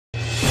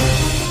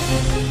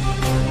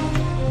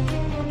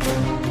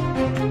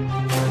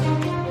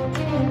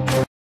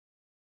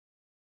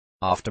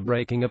After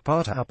breaking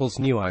apart Apple's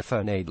new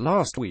iPhone 8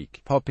 last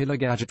week, popular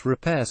gadget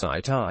repair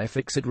site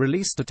iFixit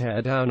released a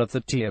teardown of the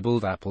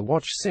tearable Apple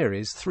Watch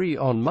Series 3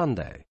 on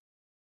Monday.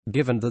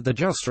 Given that the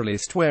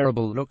just-released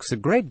wearable looks a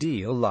great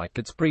deal like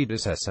its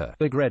predecessor,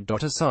 Big Red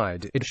Dot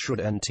aside, it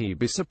shouldn't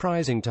be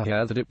surprising to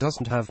hear that it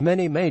doesn't have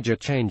many major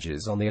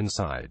changes on the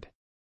inside.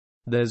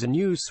 There's a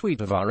new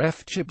suite of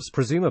RF chips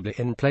presumably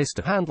in place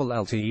to handle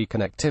LTE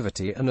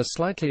connectivity and a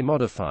slightly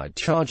modified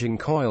charging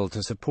coil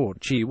to support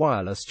Qi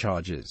wireless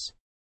charges.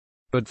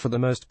 But for the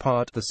most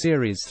part, the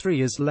Series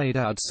 3 is laid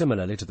out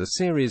similarly to the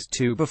Series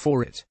 2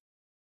 before it.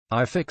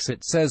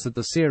 iFixit says that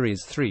the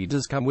Series 3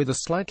 does come with a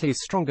slightly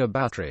stronger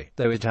battery,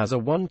 though it has a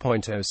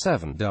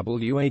 1.07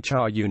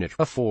 Wh unit,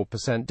 a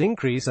 4%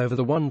 increase over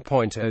the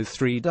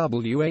 1.03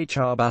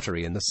 Wh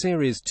battery in the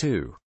Series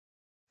 2.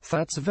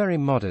 That's a very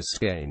modest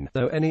gain,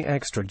 though any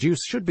extra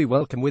juice should be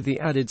welcome with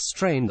the added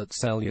strain that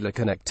cellular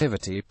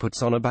connectivity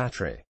puts on a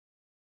battery.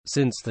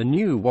 Since the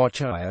new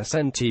watch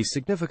isn't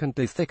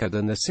significantly thicker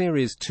than the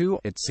Series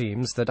 2, it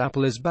seems that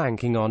Apple is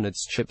banking on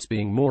its chips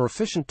being more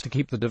efficient to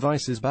keep the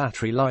device's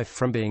battery life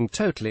from being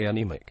totally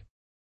anemic.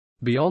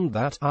 Beyond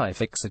that,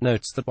 iFixit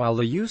notes that while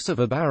the use of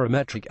a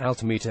barometric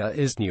altimeter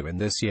is new in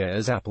this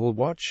year's Apple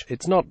Watch,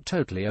 it's not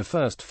totally a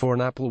first for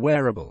an Apple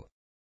wearable.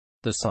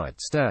 The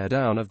site's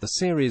teardown of the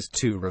Series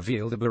 2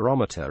 revealed a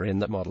barometer in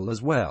that model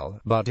as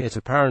well, but it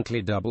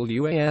apparently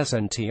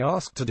wasn't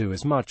asked to do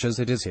as much as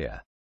it is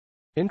here.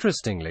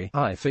 Interestingly,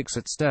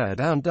 iFixit's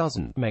teardown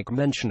doesn't make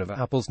mention of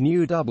Apple's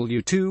new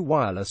W2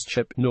 wireless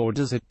chip, nor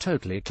does it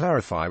totally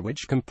clarify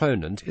which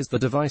component is the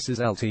device's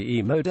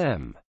LTE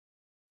modem.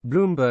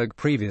 Bloomberg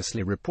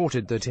previously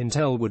reported that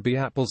Intel would be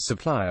Apple's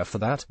supplier for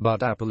that,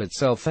 but Apple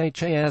itself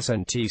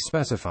hasn't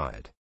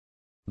specified.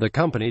 The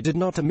company did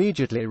not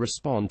immediately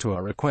respond to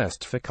a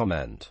request for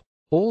comment.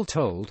 All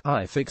told,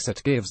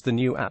 iFixit gives the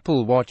new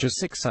Apple Watch a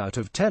 6 out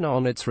of 10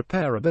 on its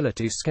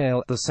repairability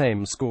scale, the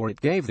same score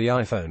it gave the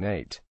iPhone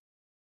 8.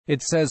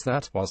 It says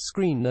that, while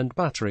screen and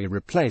battery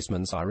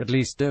replacements are at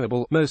least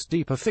doable, most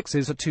deeper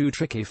fixes are too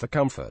tricky for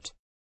comfort.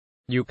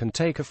 You can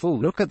take a full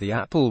look at the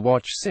Apple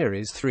Watch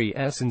Series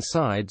 3's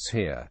insides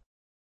here.